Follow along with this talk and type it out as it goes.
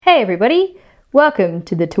Hey everybody, welcome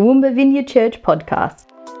to the Toowoomba Vineyard Church podcast.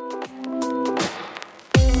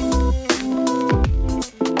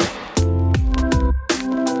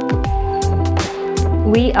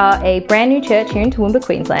 We are a brand new church here in Toowoomba,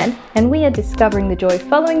 Queensland, and we are discovering the joy of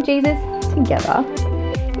following Jesus together.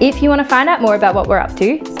 If you want to find out more about what we're up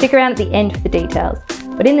to, stick around at the end for the details.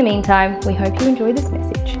 But in the meantime, we hope you enjoy this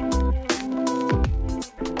message.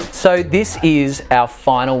 So this is our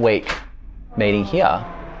final week meeting here.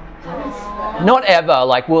 Not ever,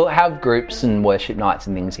 like we'll have groups and worship nights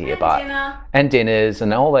and things here, and dinners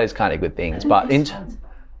and all those kind of good things. But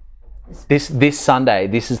this Sunday,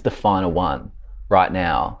 this is the final one right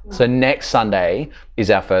now. So next Sunday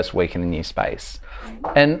is our first week in the new space.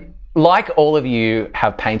 And like all of you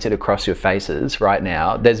have painted across your faces right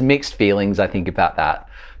now, there's mixed feelings, I think, about that.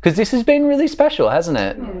 Because this has been really special, hasn't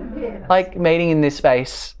it? Yeah. Like meeting in this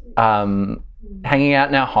space, hanging out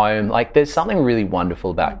in our home, like there's something really wonderful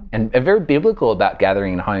about and very biblical about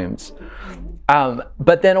gathering in homes.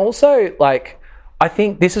 But then also, like, I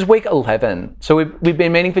think this is week 11. So we've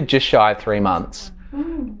been meeting for just shy of 3 months.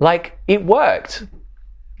 Like, it worked.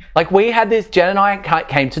 Like, we had this, Jen and I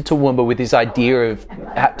came to Toowoomba with this idea of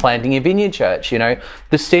planting a vineyard church, you know,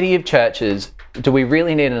 the city of churches. Do we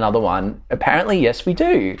really need another one? Apparently, yes, we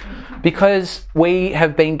do. Because we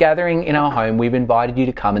have been gathering in our home, we've invited you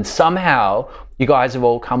to come, and somehow you guys have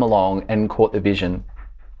all come along and caught the vision.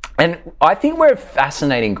 And I think we're a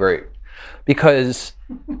fascinating group because,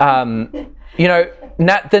 you know,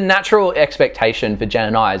 the natural expectation for Jen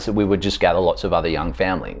and I is that we would just gather lots of other young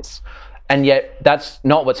families. And yet that's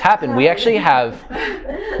not what's happened. We actually have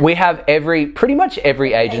pretty much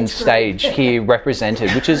every age and stage here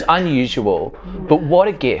represented, which is unusual. But what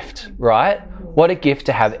a gift, right? What a gift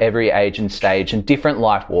to have every age and stage and different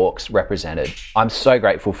life walks represented. I'm so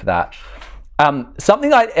grateful for that.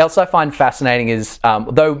 Something else I find fascinating is,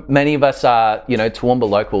 though many of us are, you know, Toowoomba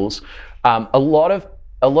locals, a lot of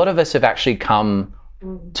us have actually come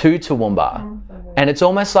to Toowoomba, and it's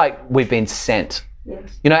almost like we've been sent.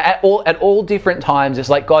 Yes. You know, at all different times, it's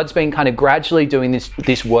like God's been kind of gradually doing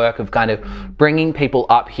this work of kind of bringing people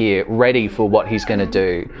up here ready for what He's going to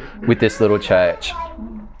do with this little church.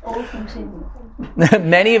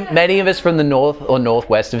 many of us from the north or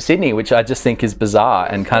northwest of Sydney, which I just think is bizarre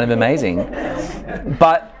and kind of amazing.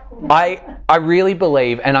 But I really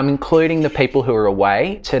believe, and I'm including the people who are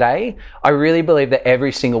away today, I really believe that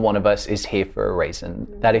every single one of us is here for a reason.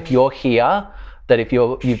 That if you're here, that if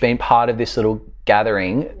you've been part of this little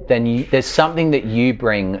gathering, then there's something that you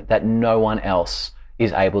bring that no one else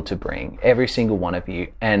is able to bring, every single one of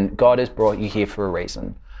you. And God has brought you here for a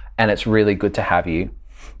reason. And it's really good to have you.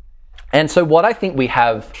 And so what I think we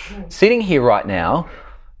have sitting here right now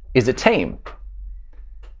is a team.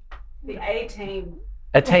 The A-team.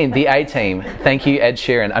 The A-team. Thank you,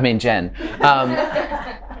 Jen.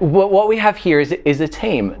 What we have here is a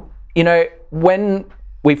team. You know, when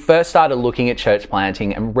we first started looking at church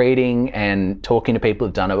planting and reading and talking to people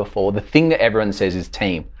who've done it before, the thing that everyone says is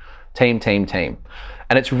team.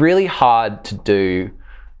 And it's really hard to do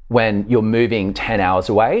when you're moving 10 hours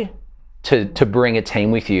away to bring a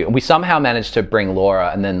team with you. And we somehow managed to bring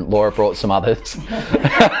Laura, and then Laura brought some others.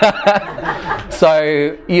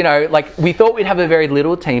 So, you know, like we thought we'd have a very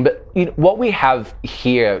little team, but you know, what we have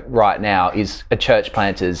here right now is a church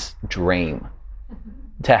planter's dream.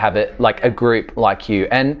 To have it like a group like you,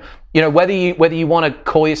 and you know, whether you want to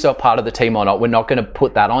call yourself part of the team or not, we're not going to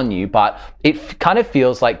put that on you, but it kind of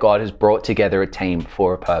feels like God has brought together a team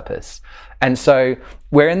for a purpose. And so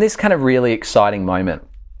we're in this kind of really exciting moment.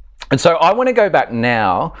 And so I want to go back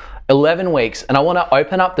now 11 weeks, and I want to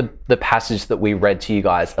open up the passage that we read to you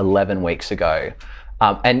guys 11 weeks ago,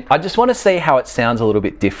 and I just want to see how it sounds a little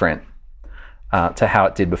bit different to how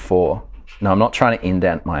it did before. No, I'm not trying to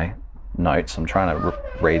indent my notes. I'm trying to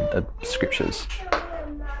read the scriptures.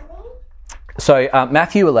 So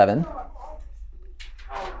Matthew 11,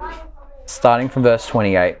 starting from verse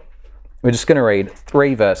 28. We're just going to read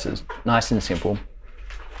 3 verses, nice and simple.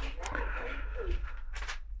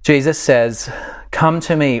 Jesus says, "Come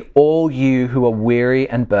to me, all you who are weary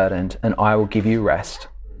and burdened, and I will give you rest.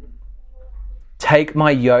 Take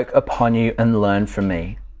my yoke upon you and learn from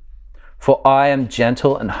me, for I am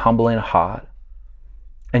gentle and humble in heart,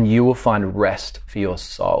 and you will find rest for your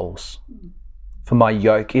souls. For my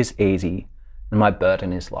yoke is easy and my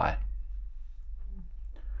burden is light."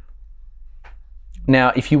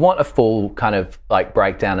 Now, if you want a full kind of like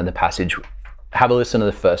breakdown of the passage, have a listen to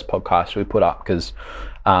the first podcast we put up, because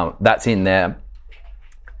that's in there.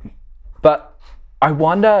 But I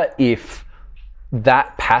wonder if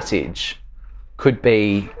that passage could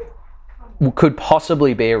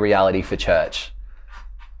possibly be a reality for church.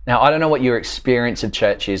 Now, I don't know what your experience of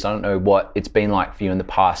church is. I don't know what it's been like for you in the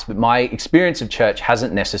past, but my experience of church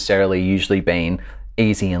hasn't necessarily usually been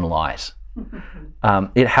easy and light.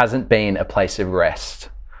 It hasn't been a place of rest.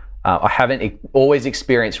 I haven't always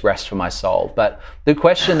experienced rest for my soul. But the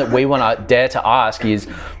question that we want to dare to ask is,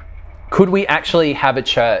 could we actually have a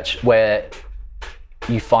church where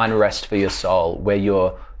you find rest for your soul, where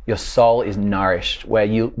your soul is nourished, where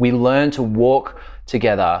we learn to walk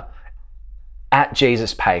together at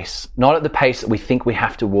Jesus' pace, not at the pace that we think we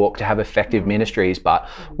have to walk to have effective ministries, but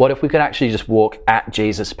what if we could actually just walk at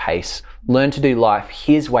Jesus' pace, learn to do life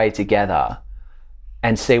his way together,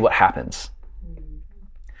 and see what happens?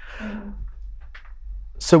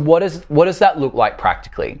 So what does that look like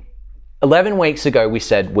practically? 11 weeks ago, we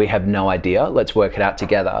said we have no idea. Let's work it out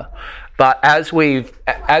together. But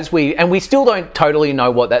and we still don't totally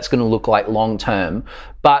know what that's going to look like long term.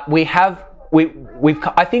 But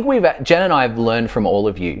I think Jen and I have learned from all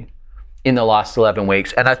of you in the last 11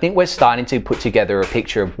 weeks, and I think we're starting to put together a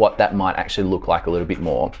picture of what that might actually look like a little bit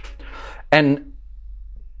more. And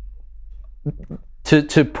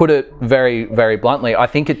to put it very, very bluntly, I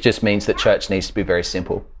think it just means that church needs to be very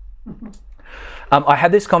simple. I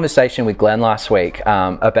had this conversation with Glenn last week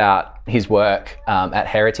about his work at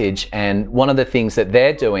Heritage, and one of the things that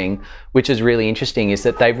they're doing, which is really interesting, is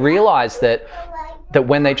that they've realised that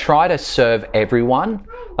when they try to serve everyone,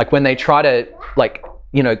 like when they try to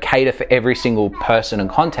cater for every single person and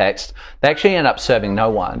context, they actually end up serving no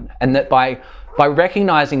one. And that by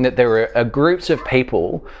recognizing that there are groups of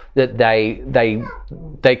people that they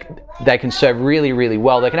can serve really, really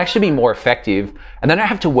well, they can actually be more effective, and they don't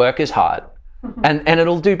have to work as hard, and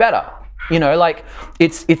it'll do better.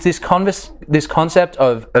 It's this concept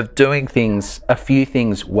of doing a few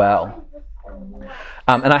things well.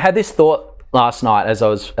 And I had this thought last night as I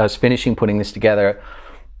was finishing putting this together.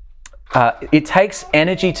 It takes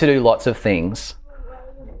energy to do lots of things,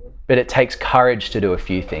 but it takes courage to do a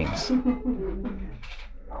few things.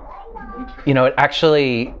 It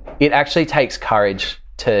actually takes courage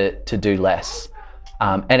to do less.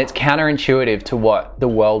 And it's counterintuitive to what the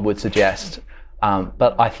world would suggest.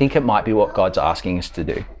 But I think it might be what God's asking us to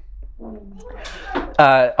do.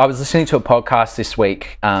 I was listening to a podcast this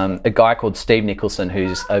week, a guy called Steve Nicholson,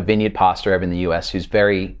 who's a vineyard pastor over in the US, who's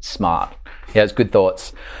very smart. He has good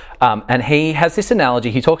thoughts. And he has this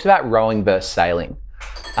analogy. He talks about rowing versus sailing.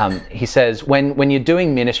 He says when you're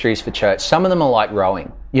doing ministries for church, some of them are like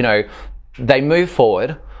rowing. They move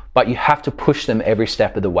forward, but you have to push them every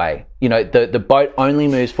step of the way. The boat only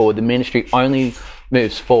moves forward, the ministry only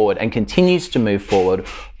moves forward and continues to move forward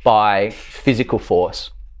by physical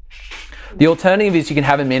force. The alternative is you can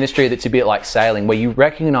have a ministry that's a bit like sailing, where you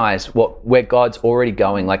recognize where God's already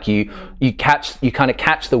going. Like you kind of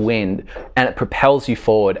catch the wind, and it propels you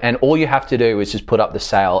forward, and all you have to do is just put up the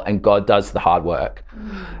sail, and God does the hard work.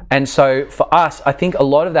 And so for us, I think a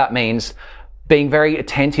lot of that means being very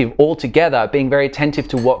attentive altogether, being very attentive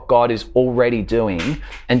to what God is already doing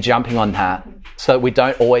and jumping on that, so that we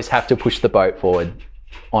don't always have to push the boat forward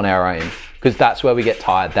on our own, because that's where we get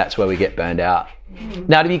tired, that's where we get burned out.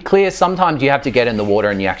 Now, to be clear, sometimes you have to get in the water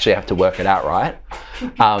and you actually have to work it out, right?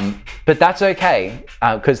 But that's okay,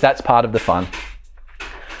 because that's part of the fun.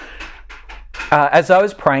 As I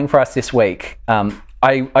was praying for us this week,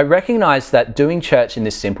 I recognized that doing church in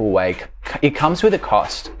this simple way, it comes with a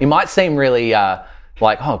cost. It might seem really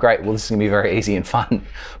like, oh, great, well, this is going to be very easy and fun.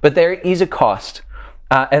 But there is a cost.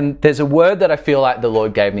 And there's a word that I feel like the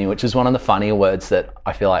Lord gave me, which is one of the funnier words that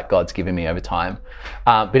I feel like God's given me over time.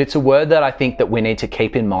 But it's a word that I think that we need to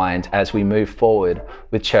keep in mind as we move forward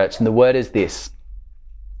with church. And the word is this: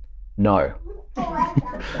 no.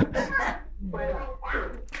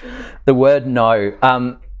 The word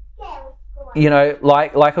no.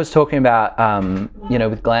 Like I was talking about,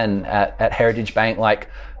 with Glenn at Heritage Bank,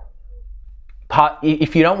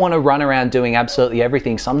 if you don't want to run around doing absolutely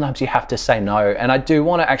everything, sometimes you have to say no. And I do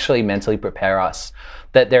want to actually mentally prepare us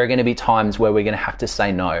that there are going to be times where we're going to have to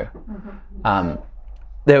say no.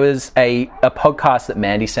 There was a podcast that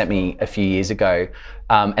Mandy sent me a few years ago,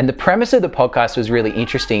 and the premise of the podcast was really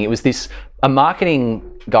interesting. It was a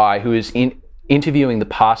marketing guy who was interviewing the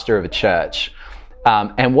pastor of a church.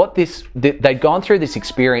 And they'd gone through this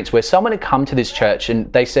experience where someone had come to this church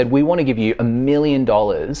and they said, we want to give you $1 million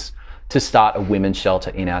to start a women's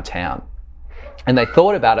shelter in our town. And they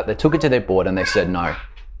thought about it, they took it to their board and they said no.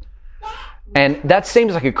 And that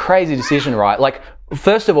seems like a crazy decision, right?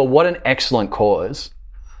 First of all, what an excellent cause.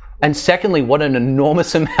 And secondly, what an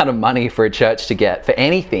enormous amount of money for a church to get for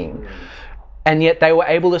anything. And yet they were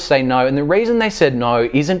able to say no. And the reason they said no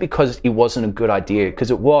isn't because it wasn't a good idea,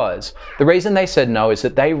 because it was. The reason they said no is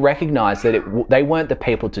that they recognized that they weren't the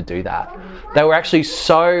people to do that. They were actually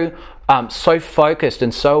so focused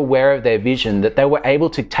and so aware of their vision that they were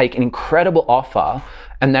able to take an incredible offer,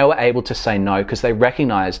 and they were able to say no because they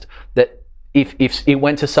recognized that if it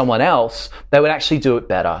went to someone else, they would actually do it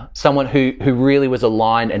better. Someone who really was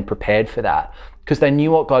aligned and prepared for that, because they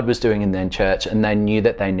knew what God was doing in their church, and they knew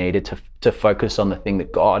that they needed to focus on the thing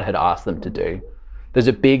that God had asked them to do. There's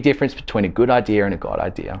a big difference between a good idea and a God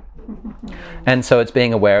idea. And so it's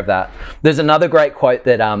being aware of that. There's another great quote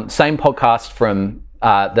that same podcast from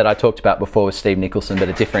that I talked about before with Steve Nicholson, but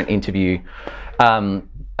a different interview.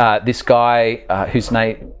 This guy whose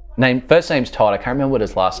first name's Todd, I can't remember what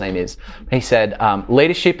his last name is. He said,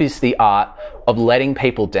 leadership is the art of letting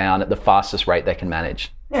people down at the fastest rate they can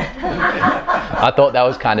manage. I thought that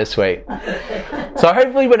was kind of sweet. So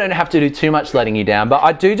hopefully we don't have to do too much letting you down, but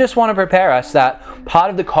I do just want to prepare us that part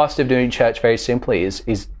of the cost of doing church very simply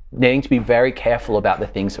is needing to be very careful about the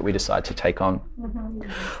things that we decide to take on.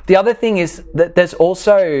 The other thing is that there's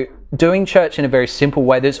also, doing church in a very simple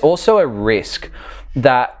way, there's also a risk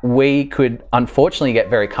that we could unfortunately get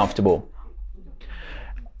very comfortable.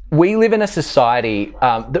 We live in a society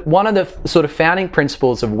that one of the sort of founding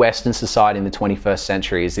principles of Western society in the 21st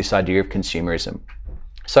century is this idea of consumerism.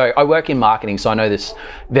 So I work in marketing, so I know this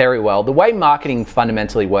very well. The way marketing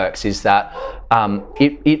fundamentally works is that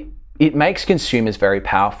it makes consumers very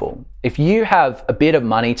powerful. If you have a bit of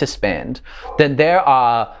money to spend, then there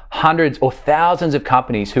are hundreds or thousands of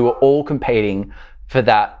companies who are all competing for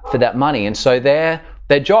that money, and so their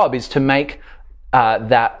job is to make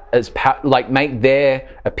make their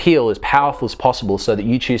appeal as powerful as possible, so that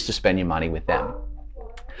you choose to spend your money with them.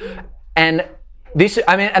 And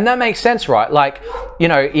and that makes sense, right? Like, you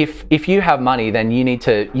know, if you have money, then you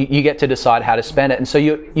get to decide how to spend it, and so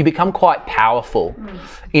you become quite powerful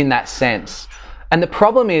in that sense. And the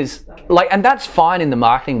problem is, and that's fine in the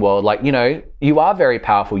marketing world. Like, you know, you are very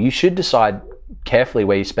powerful. You should decide carefully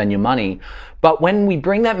where you spend your money. But when we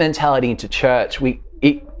bring that mentality into church,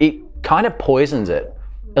 it kind of poisons it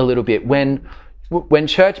a little bit. When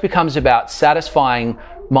church becomes about satisfying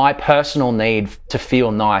my personal need to feel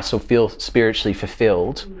nice or feel spiritually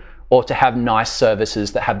fulfilled, or to have nice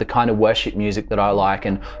services that have the kind of worship music that I like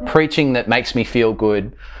and preaching that makes me feel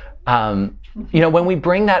good, when we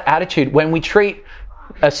bring that attitude, when we treat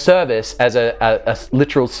a service as a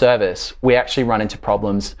literal service, we actually run into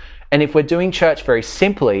problems. And if we're doing church very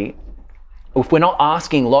simply, if we're not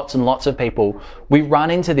asking lots and lots of people, we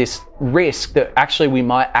run into this risk that actually we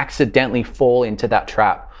might accidentally fall into that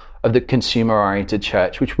trap of the consumer-oriented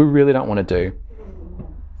church, which we really don't want to do.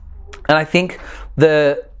 And I think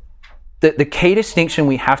the key distinction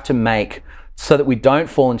we have to make so that we don't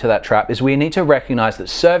fall into that trap is we need to recognize that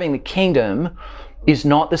serving the kingdom is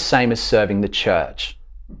not the same as serving the church.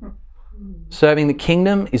 Serving the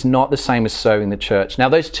kingdom is not the same as serving the church. Now,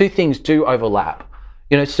 those two things do overlap.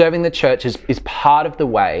 You know, serving the church is part of the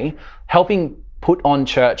way, helping put on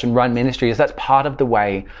church and run ministries, that's part of the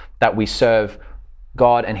way that we serve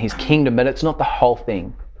God and his kingdom, but it's not the whole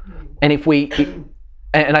thing. And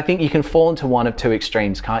and I think you can fall into one of two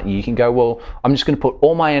extremes, can't you? You can go, well, I'm just going to put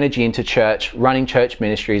all my energy into church, running church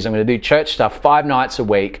ministries. I'm going to do church stuff 5 nights a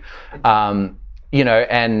week, and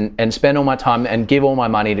spend all my time and give all my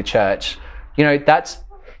money to church. You know,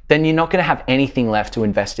 then you're not going to have anything left to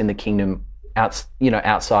invest in the kingdom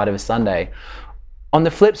outside of a Sunday. On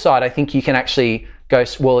the flip side, I think you can actually go,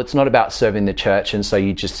 well, it's not about serving the church, and so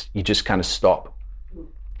you just kind of stop.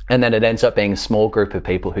 And then it ends up being a small group of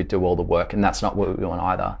people who do all the work, and that's not what we want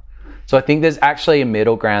either. So I think there's actually a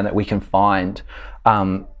middle ground that we can find.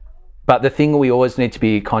 But the thing we always need to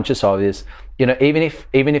be conscious of is, you know, even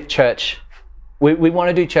if church, we want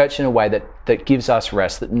to do church in a way that gives us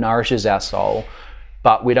rest, that nourishes our soul,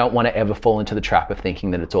 but we don't want to ever fall into the trap of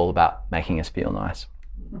thinking that it's all about making us feel nice.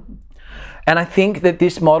 And I think that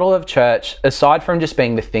this model of church, aside from just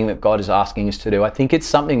being the thing that God is asking us to do, I think it's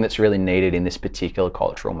something that's really needed in this particular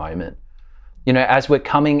cultural moment. You know, as we're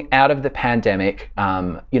coming out of the pandemic,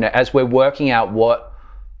 as we're working out what,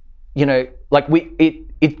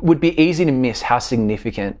 it would be easy to miss how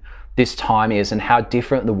significant this time is and how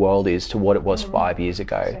different the world is to what it was 5 years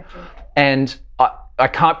ago. And I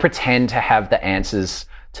can't pretend to have the answers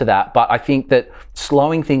to that, but I think that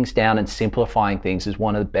slowing things down and simplifying things is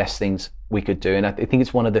one of the best things we could do, and I think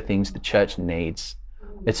it's one of the things the church needs.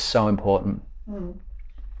 It's so important.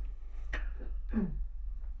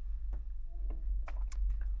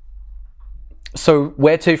 so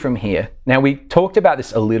where to from here? Now, we talked about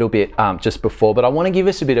this a little bit just before, but I want to give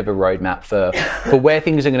us a bit of a roadmap for where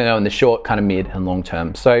things are going to go in the short, kind of mid and long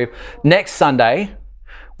term. So next Sunday,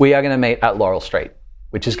 we are going to meet at Laurel Street,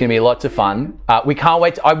 which is going to be lots of fun. We can't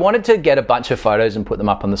wait. I wanted to get a bunch of photos and put them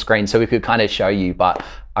up on the screen so we could kind of show you, but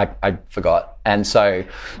I forgot. And so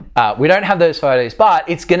we don't have those photos, but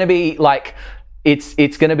it's going to be like, it's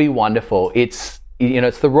going to be wonderful. It's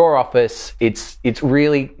the Raw office. It's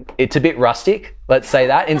a bit rustic, let's say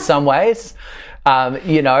that in some ways.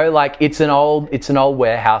 It's an old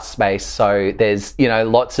warehouse space. So there's,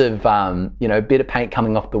 lots of, bit of paint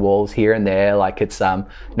coming off the walls here and there. Like it's,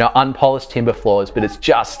 unpolished timber floors, but it's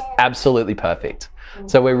just absolutely perfect.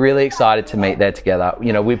 So we're really excited to meet there together.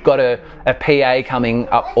 We've got a PA coming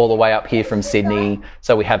up all the way up here from Sydney.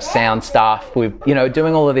 So we have sound staff. We're,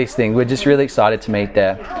 doing all of these things. We're just really excited to meet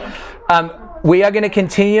there. We are going to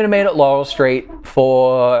continue to meet at Laurel Street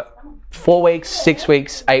for 4 weeks, 6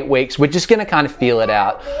 weeks, 8 weeks. We're just going to kind of feel it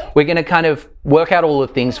out. We're going to kind of work out all the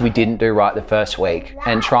things we didn't do right the first week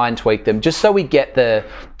and try and tweak them just so we get the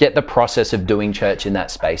process of doing church in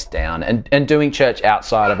that space down and doing church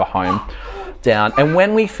outside of a home down. And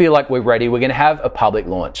when we feel like we're ready, we're going to have a public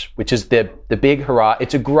launch, which is the big hurrah.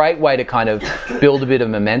 It's a great way to kind of build a bit of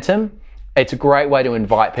momentum. It's a great way to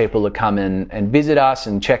invite people to come in and visit us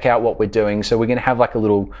and check out what we're doing. So we're going to have like a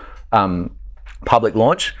little public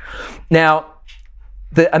launch. Now,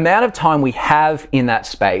 the amount of time we have in that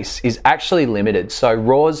space is actually limited. So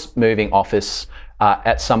Raw's moving office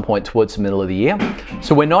at some point towards the middle of the year.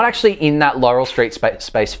 So we're not actually in that Laurel Street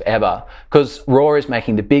space forever because Raw is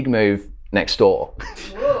making the big move next door.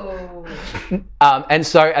 And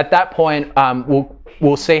so at that point,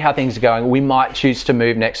 we'll see how things are going. We might choose to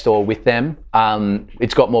move next door with them.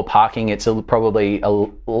 It's got more parking. It's probably a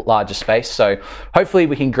larger space. So hopefully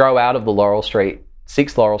we can grow out of the Laurel Street,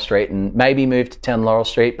 6 Laurel Street, and maybe move to 10 Laurel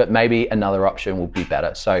Street, but maybe another option will be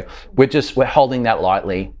better. So we're holding that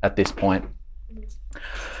lightly at this point.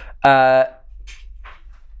 So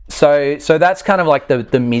that's kind of like the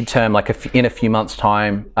midterm, like in a few months'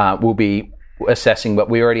 time, we'll be assessing, but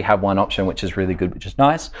we already have one option, which is really good, which is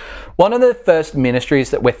nice. One of the first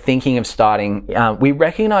ministries that we're thinking of starting, we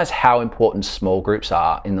recognize how important small groups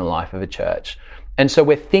are in the life of a church. And so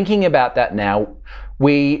we're thinking about that now.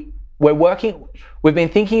 We've been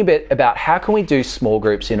thinking a bit about how can we do small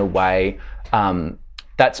groups in a way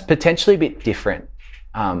that's potentially a bit different.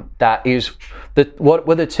 That is, what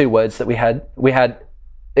were the two words that we had? We had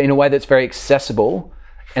in a way that's very accessible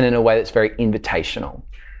and in a way that's very invitational.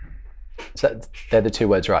 So they're the two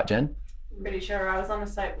words, right, Jen? I'm pretty sure I was on a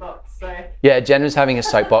soapbox, so... Yeah, Jen was having a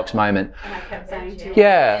soapbox moment. And I kept saying to you...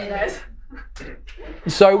 Yeah.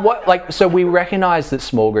 So we recognise that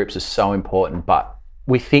small groups are so important, but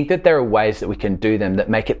we think that there are ways that we can do them that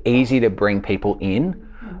make it easy to bring people in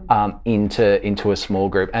into a small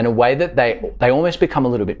group, and a way that they almost become a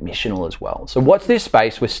little bit missional as well. So what's this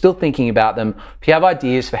space? We're still thinking about them. If you have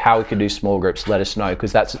ideas for how we could do small groups, let us know,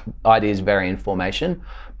 because that's ideas vary in formation,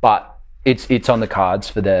 but it's on the cards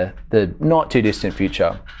for the not too distant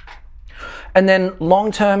future. And then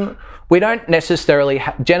long term, we don't necessarily,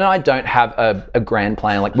 Jen and I don't have a grand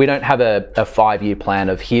plan. Like we don't have a 5-year plan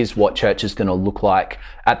of here's what church is going to look like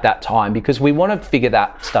at that time, because we want to figure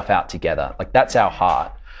that stuff out together. Like that's our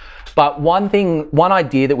heart. But one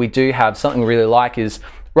idea that we do have, something we really like is,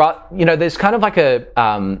 right, there's kind of like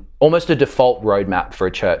almost a default roadmap for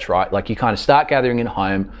a church, right? Like you kind of start gathering in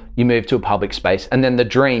home, you move to a public space, and then the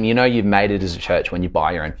dream, you've made it as a church when you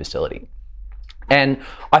buy your own facility. And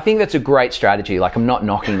I think that's a great strategy. Like I'm not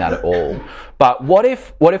knocking that at all. But what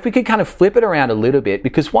if we could kind of flip it around a little bit?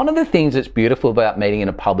 Because one of the things that's beautiful about meeting in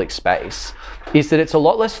a public space is that it's a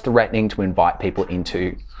lot less threatening to invite people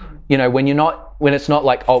into. When it's not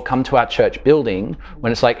like, oh, come to our church building,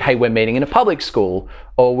 when it's like, hey, we're meeting in a public school,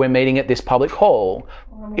 or we're meeting at this public hall.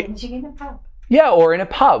 Or meeting in a pub. Yeah, or in a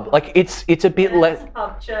pub. Like it's a bit less.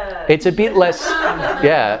 Pub church. It's a bit less.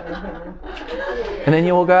 Yeah. And then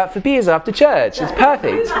you all go out for beers after church. It's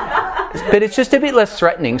perfect. But it's just a bit less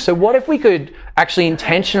threatening. So what if we could actually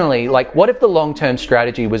intentionally, like what if the long-term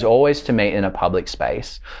strategy was always to meet in a public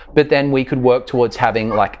space, but then we could work towards having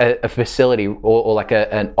like a facility or like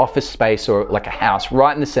an office space or like a house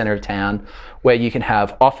right in the center of town where you can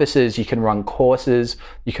have offices, you can run courses,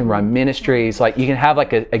 you can run ministries, like you can have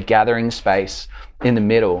like a gathering space in the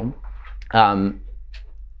middle. What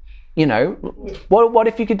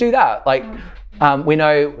if you could do that? Like, we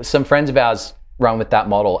know some friends of ours run with that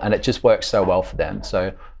model and it just works so well for them.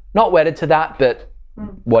 So not wedded to that, but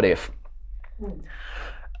what if?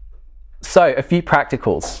 So a few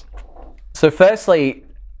practicals. So firstly,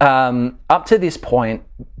 up to this point,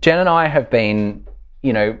 Jen and I have been,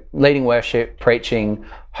 leading worship, preaching,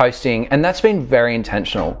 hosting, and that's been very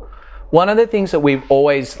intentional. One of the things that we've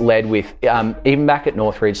always led with, even back at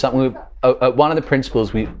Northridge, one of the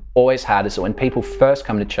principles we've always had is that when people first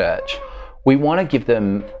come to church, we want to give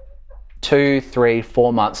them 2, 3,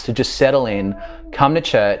 4 months to just settle in, come to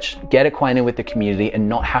church, get acquainted with the community, and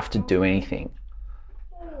not have to do anything.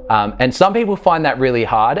 And some people find that really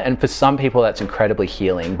hard, and for some people that's incredibly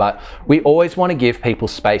healing. But we always want to give people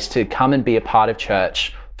space to come and be a part of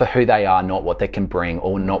church for who they are, not what they can bring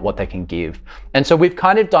or not what they can give. And so we've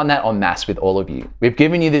kind of done that en masse with all of you. We've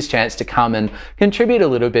given you this chance to come and contribute a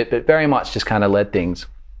little bit, but very much just kind of led things.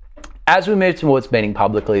 As we move towards meeting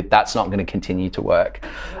publicly, that's not going to continue to work.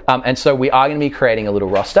 And so we are going to be creating a little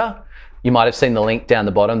roster. You might have seen the link down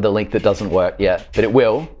the bottom, the link that doesn't work yet, but it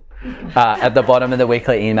will. At the bottom of the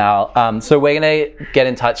weekly email. So we're going to get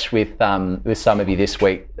in touch with some of you this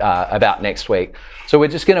week about next week. So we're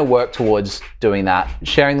just going to work towards doing that,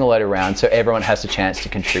 sharing the load around so everyone has a chance to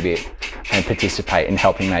contribute and participate in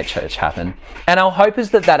helping make church happen. And our hope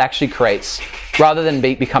is that actually creates, rather than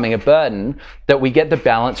becoming a burden, that we get the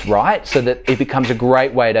balance right so that it becomes a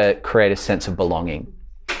great way to create a sense of belonging.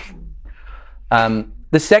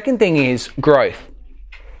 The second thing is growth.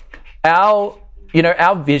 Our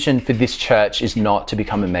vision for this church is not to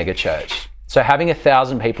become a mega church. So having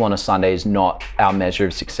 1,000 people on a Sunday is not our measure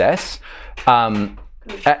of success.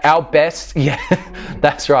 Our best,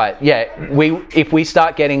 that's right. If we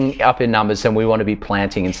start getting up in numbers, then we want to be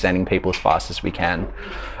planting and sending people as fast as we can.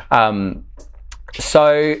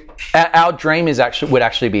 So our dream would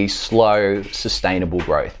actually be slow, sustainable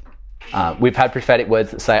growth. We've had prophetic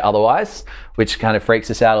words that say otherwise, which kind of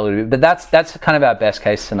freaks us out a little bit, but that's kind of our best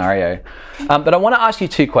case scenario. But I want to ask you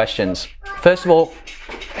 2 questions. First of all,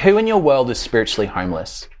 who in your world is spiritually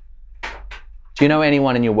homeless? Do you know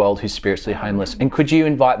anyone in your world who's spiritually homeless? And could you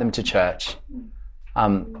invite them to church?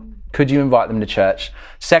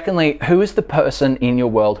 Secondly, who is the person in your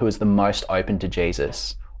world who is the most open to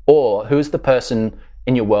Jesus? Or who is the person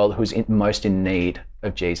in your world who is most in need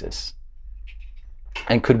of Jesus?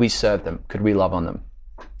 And could we serve them? Could we love on them?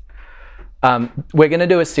 We're going to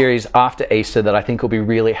do a series after Easter that I think will be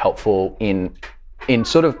really helpful in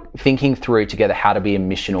sort of thinking through together how to be a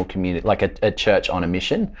missional community, like a church on a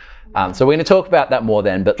mission. So we're going to talk about that more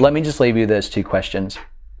then, but let me just leave you those 2 questions.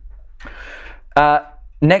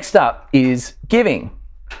 Next up is giving.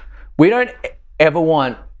 We don't ever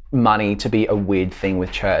want money to be a weird thing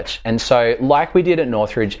with church. And so like we did at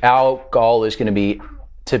Northridge, our goal is going to be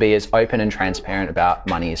as open and transparent about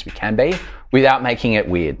money as we can be without making it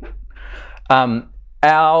weird.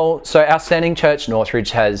 Our sending church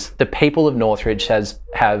Northridge the people of Northridge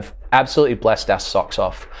have absolutely blessed our socks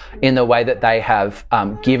off in the way that they have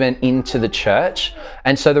given into the church.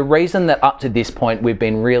 And so the reason that up to this point we've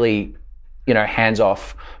been really, hands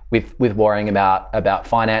off with worrying about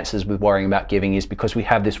finances, with worrying about giving, is because we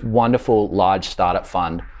have this wonderful large startup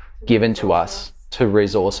fund given to us to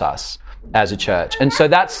resource us as a church. And so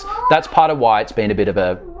that's part of why it's been a bit of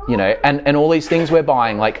a, and all these things we're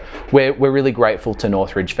buying, like we're really grateful to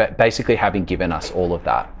Northridge for basically having given us all of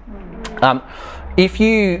that. If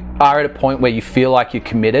you are at a point where you feel like you're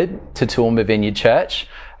committed to Toowoomba Vineyard Church,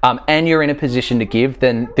 and you're in a position to give,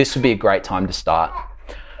 then this would be a great time to start.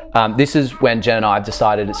 This is when Jen and I have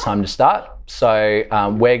decided it's time to start. So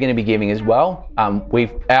we're going to be giving as well.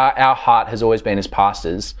 Our heart has always been as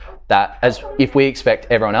pastors that if we expect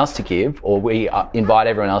everyone else to give, or we invite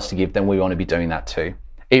everyone else to give, then we want to be doing that too.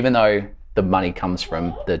 Even though the money comes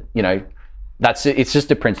from it's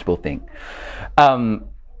just a principle thing.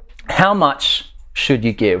 How much should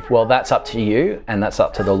you give? Well, that's up to you, and that's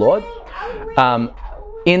up to the Lord.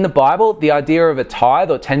 In the Bible, the idea of a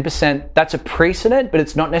tithe or 10%, that's a precedent, but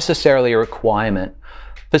it's not necessarily a requirement.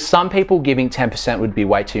 For some people, giving 10% would be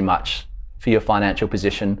way too much for your financial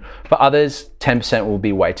position. For others, 10% will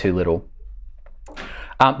be way too little.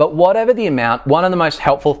 But whatever the amount, one of the most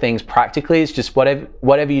helpful things practically is just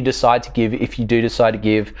whatever you decide to give, if you do decide to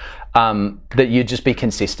give, that you just be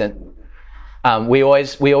consistent. We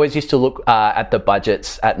always used to look at the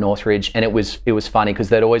budgets at Northridge, and it was funny because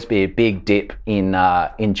there'd always be a big dip in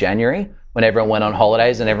January when everyone went on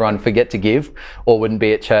holidays and everyone forget to give or wouldn't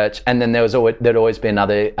be at church, and then there'd always be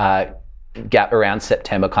another gap around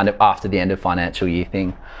September, kind of after the end of financial year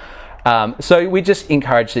thing. So we just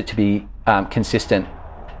encouraged it to be consistent.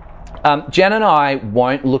 Jen and I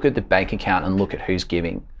won't look at the bank account and look at who's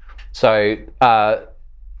giving. So.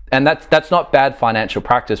 And that's not bad financial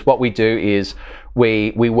practice. What we do is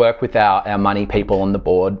we work with our money people on the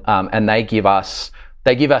board, and they give us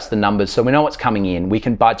the numbers, so we know what's coming in. We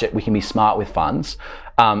can budget, we can be smart with funds,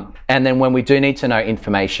 And then when we do need to know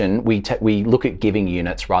information, we look at giving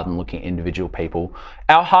units rather than looking at individual people.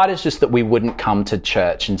 Our heart is just that we wouldn't come to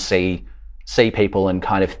church and see people and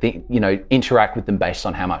kind of interact with them based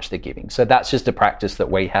on how much they're giving. So that's just a practice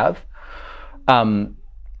that we have.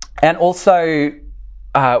 And also,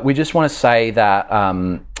 we just want to say that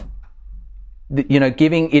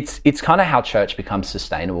giving, it's kind of how church becomes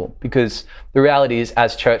sustainable, because the reality is,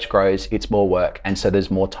 as church grows, it's more work, and so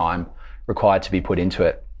there's more time required to be put into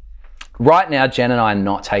it. Right now, Jen and I are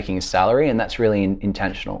not taking a salary, and that's really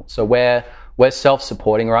intentional. So we're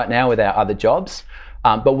self-supporting right now with our other jobs,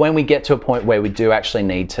 but when we get to a point where we do actually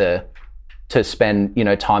need to spend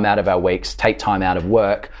time out of our weeks, take time out of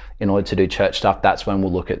work in order to do church stuff, that's when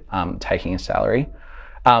we'll look at taking a salary.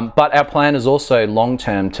 But our plan is also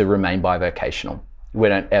long-term to remain bivocational. We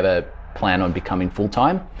don't ever plan on becoming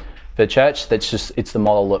full-time for church. It's the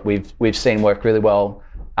model that we've seen work really well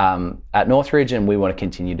at Northridge, and we want to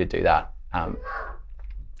continue to do that.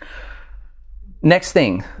 Next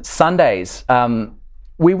thing, Sundays.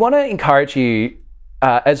 We want to encourage you,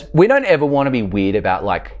 as we don't ever want to be weird about,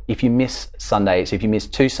 like, if you miss Sundays, if you miss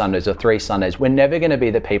 2 Sundays or 3 Sundays, we're never going to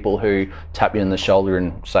be the people who tap you on the shoulder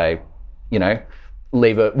and say,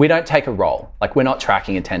 we don't take a role. Like, we're not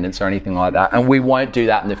tracking attendance or anything like that, and we won't do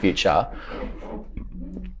that in the future.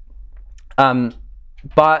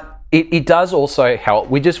 But it does also help.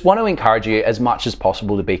 We just want to encourage you as much as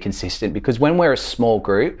possible to be consistent, because when we're a small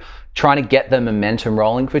group, trying to get the momentum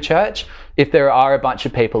rolling for church, if there are a bunch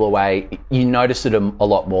of people away, you notice it a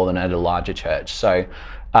lot more than at a larger church. So,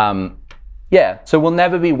 so we'll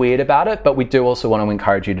never be weird about it, but we do also want to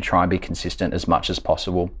encourage you to try and be consistent as much as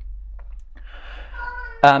possible.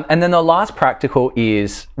 And then the last practical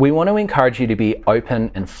is we want to encourage you to be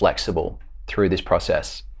open and flexible through this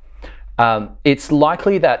process. It's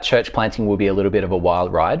likely that church planting will be a little bit of a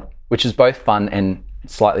wild ride, which is both fun and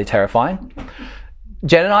slightly terrifying.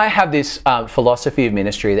 Jen and I have this philosophy of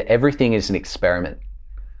ministry that everything is an experiment.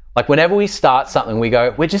 Like, whenever we start something, we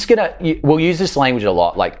go, we'll use this language a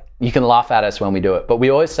lot. Like, you can laugh at us when we do it, but we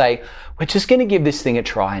always say, we're just going to give this thing a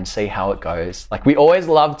try and see how it goes. Like, we always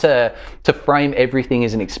love to frame everything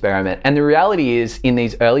as an experiment. And the reality is, in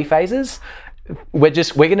these early phases, we're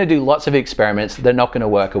going to do lots of experiments. They're not going to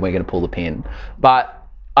work, and we're going to pull the pin. But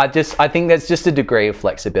I think there's just a degree of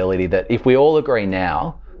flexibility that if we all agree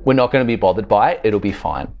now, we're not going to be bothered by it. It'll be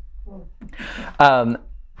fine.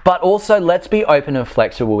 But also, let's be open and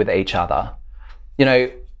flexible with each other.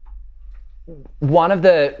 One of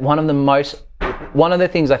the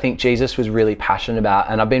things I think Jesus was really passionate about,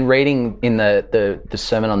 and I've been reading in the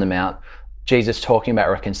Sermon on the Mount, Jesus talking about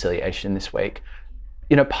reconciliation this week.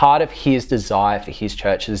 Part of his desire for his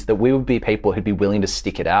church is that we would be people who'd be willing to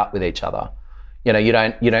stick it out with each other. You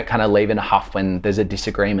don't kind of leave in a huff when there's a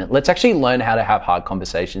disagreement. Let's actually learn how to have hard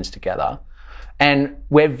conversations together. And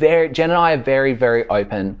Jen and I are very, very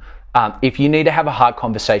open. If you need to have a hard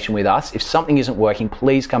conversation with us, if something isn't working,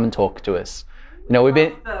 please come and talk to us.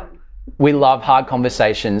 We love hard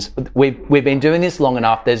conversations. We've been doing this long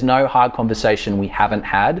enough. There's no hard conversation we haven't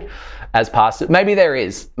had as pastors. Maybe there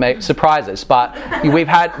is. Surprise us. But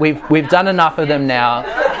we've done enough of them now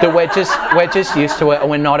that we're just used to it, and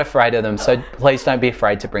we're not afraid of them. So please don't be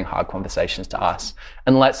afraid to bring hard conversations to us,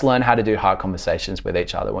 and let's learn how to do hard conversations with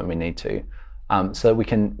each other when we need to, so we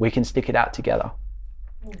can stick it out together.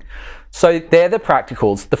 So they're the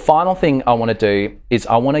practicals. The final thing I want to do is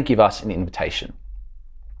I want to give us an invitation.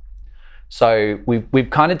 So we've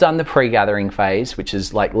kind of done the pre-gathering phase, which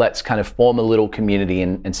is like, let's kind of form a little community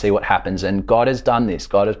and see what happens. And God has done this.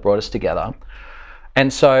 God has brought us together.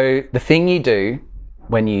 And so the thing you do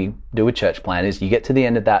when you do a church plan is you get to the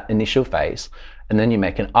end of that initial phase, and then you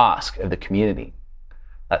make an ask of the community.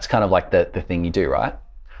 That's kind of like the thing you do, right?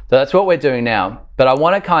 So that's what we're doing now. But I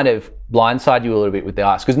want to kind of blindside you a little bit with the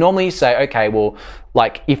ask, because normally you say, okay, well,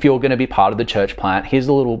 like, if you're going to be part of the church plant, here's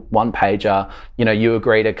a little one-pager. You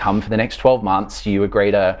agree to come for the next 12 months. You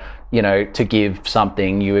agree to, to give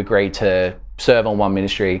something. You agree to serve on one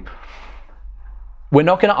ministry. We're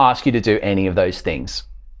not going to ask you to do any of those things.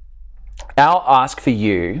 Our ask for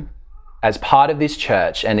you as part of this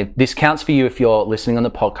church, and if this counts for you if you're listening on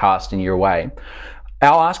the podcast and you're away,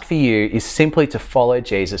 our ask for you is simply to follow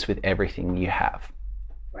Jesus with everything you have.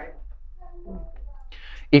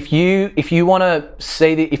 If you want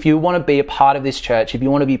to be a part of this church, if you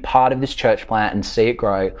want to be part of this church plant and see it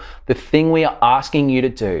grow, the thing we are asking you to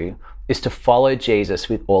do is to follow Jesus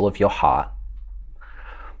with all of your heart.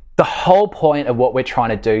 The whole point of what we're trying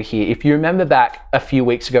to do here, if you remember back a few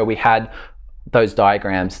weeks ago, we had those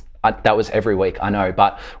diagrams. that was every week, I know.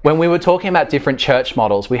 But when we were talking about different church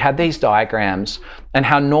models, we had these diagrams and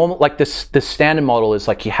how normal, like the standard model is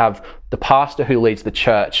like you have the pastor who leads the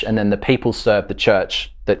church and then the people serve the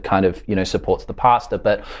church that kind of, supports the pastor.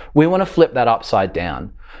 But we want to flip that upside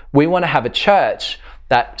down. We want to have a church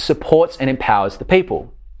that supports and empowers the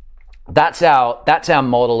people. That's our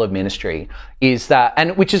model of ministry, is that,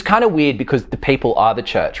 and which is kind of weird because the people are the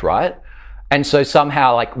church, right? And so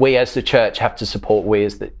somehow like we as the church have to support we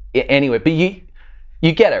as the, anyway, but you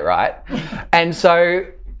get it, right? And so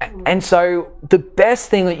the best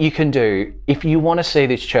thing that you can do if you want to see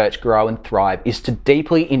this church grow and thrive is to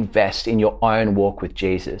deeply invest in your own walk with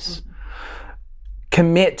Jesus.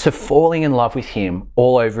 Commit to falling in love with him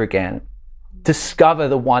all over again. Discover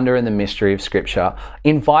the wonder and the mystery of Scripture.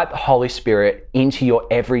 Invite the Holy Spirit into your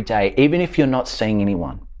everyday, even if you're not seeing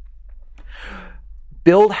anyone.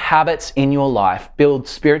 Build habits in your life. Build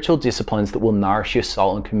spiritual disciplines that will nourish your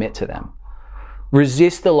soul and commit to them.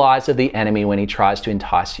 Resist the lies of the enemy when he tries to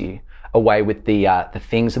entice you away with the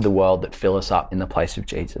things of the world that fill us up in the place of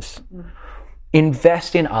Jesus.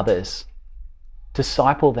 Invest in others.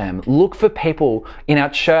 Disciple them. Look for people in our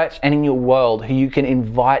church and in your world who you can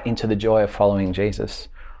invite into the joy of following Jesus.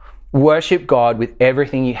 Worship God with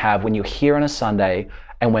everything you have when you're here on a Sunday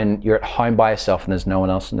and when you're at home by yourself and there's no one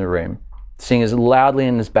else in the room. Sing as loudly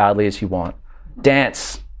and as badly as you want.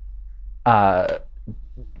 Dance or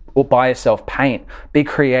by yourself. Paint. Be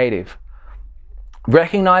creative.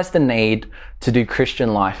 Recognize the need to do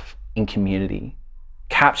Christian life in community.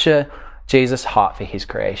 Capture Jesus' heart for his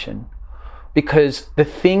creation. Because the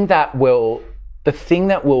thing that will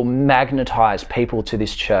magnetize people to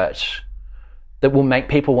this church, that will make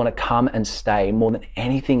people want to come and stay more than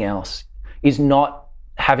anything else, is not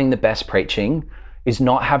having the best preaching, is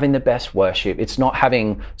not having the best worship, it's not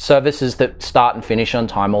having services that start and finish on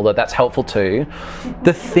time, although that's helpful too.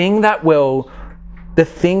 The thing that will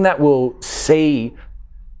see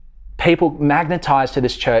people magnetized to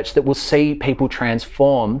this church, that will see people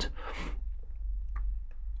transformed,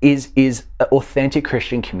 is an authentic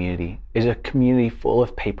Christian community, is a community full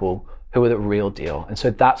of people who are the real deal. And so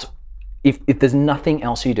that's, if there's nothing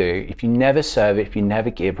else you do, if you never serve, if you never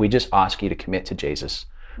give, we just ask you to commit to Jesus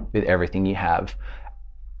with everything you have.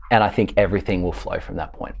 And I think everything will flow from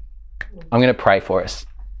that point. I'm going to pray for us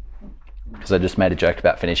because I just made a joke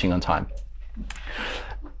about finishing on time.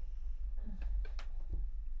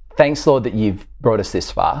 Thanks, Lord, that you've brought us this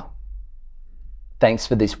far. Thanks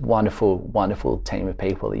for this wonderful, wonderful team of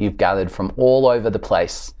people that you've gathered from all over the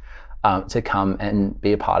place to come and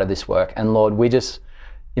be a part of this work. And Lord, we just,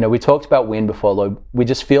 we talked about wind before, Lord. We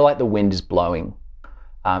just feel like the wind is blowing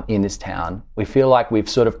in this town. We feel like we've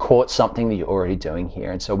sort of caught something that you're already doing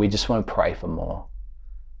here. And so we just want to pray for more.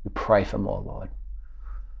 We pray for more, Lord.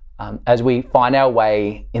 As we find our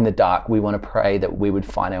way in the dark, we want to pray that we would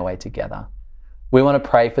find our way together. We want to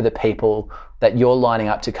pray for the people that you're lining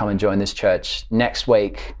up to come and join this church next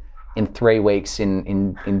week, in 3 weeks,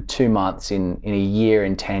 in 2 months, in a year,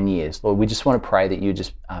 in 10 years. Lord, we just want to pray that you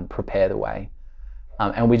just prepare the way.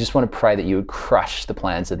 And we just want to pray that you would crush the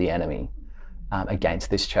plans of the enemy against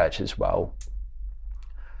this church as well.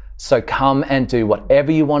 So come and do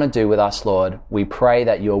whatever you want to do with us, Lord. We pray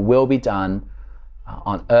that your will be done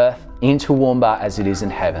on earth in Toowoomba as it is in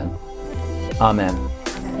heaven. Amen.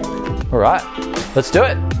 All right, let's do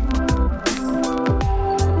it.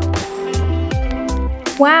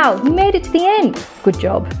 Wow, you made it to the end. Good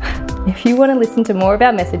job. If you want to listen to more of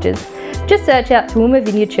our messages, just search out Toowoomba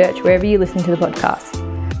Vineyard Church wherever you listen to the podcast.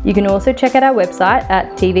 You can also check out our website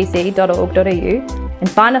at tvc.org.au and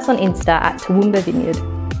find us on Insta at Toowoomba Vineyard.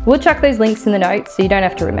 We'll chuck those links in the notes so you don't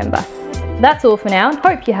have to remember. That's all for now, and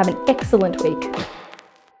hope you have an excellent week.